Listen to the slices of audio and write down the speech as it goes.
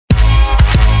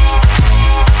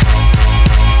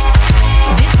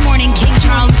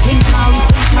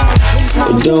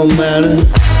It don't matter.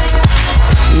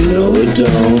 No, it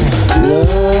don't.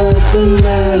 Nothing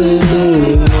matters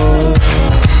anymore.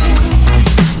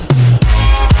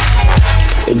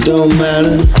 It don't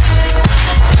matter.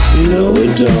 No,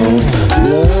 it don't.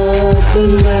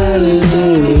 Nothing matters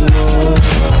anymore.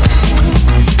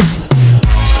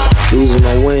 Losing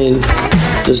my win,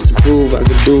 just to prove I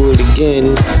could do it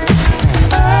again.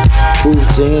 Prove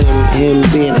to him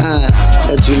being high,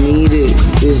 that you need it.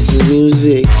 This is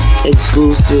music,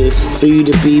 exclusive for you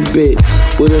to peep it.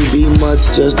 Wouldn't be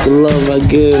much, just the love I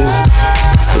give.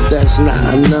 If that's not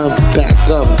enough, back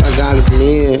up, I got it from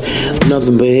here.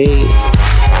 Nothing but hate,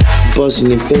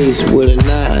 busting your face with a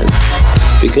nine,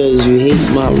 because you hate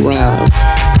my rhyme.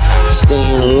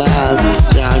 Staying alive,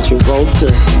 John Travolta,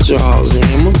 Charles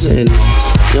Hamilton.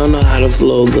 Y'all know how the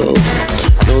flow go.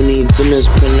 No need to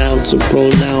mispronounce or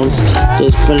pronounce.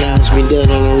 Just pronounce me dead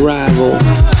on arrival.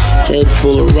 Head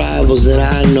full of rivals that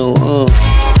I know,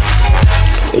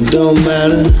 It don't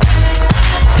matter.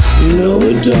 No,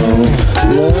 it don't.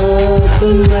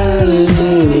 Nothing matters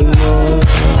anymore.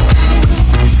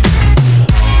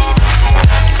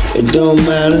 It don't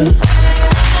matter.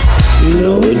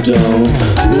 No, it don't.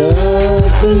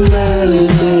 Nothing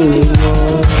matters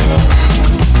anymore.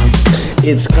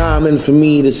 It's common for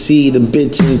me to see the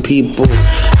bitchin' people.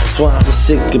 That's why I'm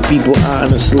sick of people,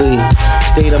 honestly.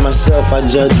 Stay to myself, I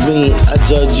judge me, I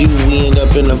judge you. We end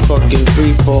up in a fucking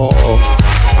free fall.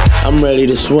 I'm ready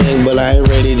to swing, but I ain't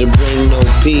ready to bring no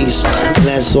peace. And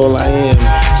that's all I am,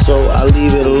 so I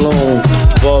leave it alone.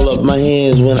 Ball up my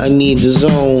hands when I need the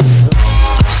zone.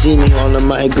 See me on the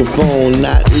microphone,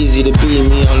 not easy to be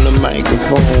me on the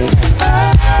microphone.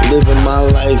 Living my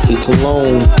life in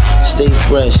Cologne. Stay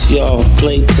fresh, y'all,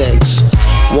 play text.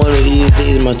 One of these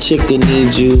days my chicken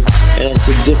needs you, and that's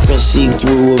a different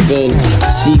see-through event.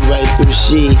 See right through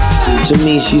she. To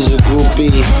me she's a groupie,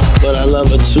 but I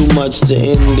love her too much to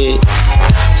end it.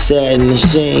 Sad and a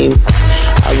shame.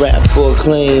 I rap for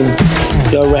acclaim,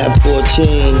 y'all rap for a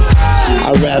chain.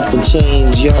 I rap for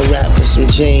change, y'all rap for some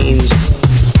change.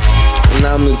 And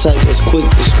I'm the type that's quick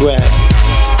to scrap,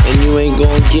 and you ain't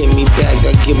gon' get me back.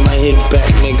 I get my hit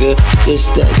back, nigga. This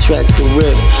that track to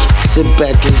rip. Sit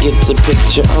back and get the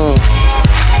picture,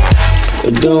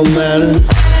 It don't matter.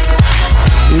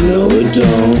 No, it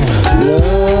don't.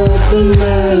 Nothing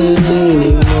matters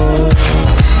anymore.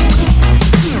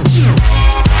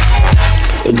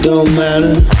 It don't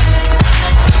matter.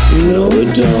 No,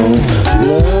 it don't.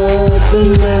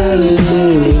 Nothing matters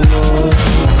anymore.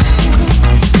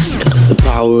 The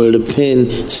power of the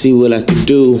pen, see what I can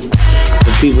do.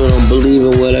 But people don't believe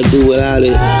in what I do without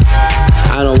it.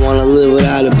 I don't wanna live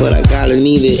without it, but I gotta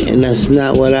need it, and that's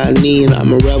not what I need.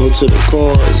 I'm a rebel to the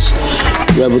cause,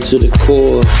 rebel to the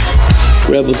core,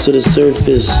 rebel to the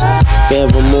surface,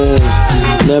 forevermore.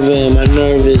 Never am I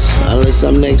nervous, unless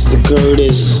I'm next to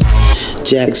Curtis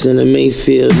Jackson and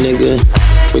Mayfield, nigga.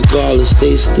 Regardless,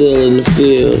 stay still in the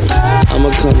field.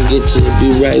 I'ma come get you,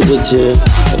 be right with you.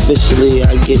 Officially,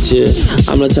 I get you.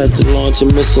 I'm the type to launch a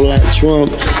missile at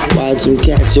Trump. Watch him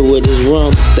catch it with his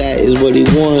rump. That is what he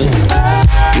want.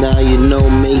 Now you know,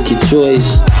 make your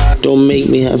choice. Don't make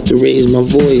me have to raise my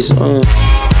voice,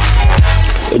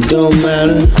 It don't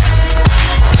matter.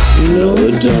 No,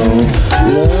 it don't.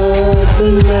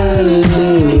 Nothing matters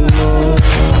anymore.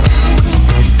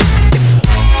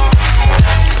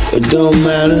 It don't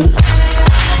matter.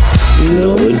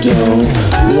 No, it don't.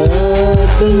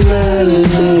 Nothing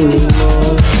matters anymore.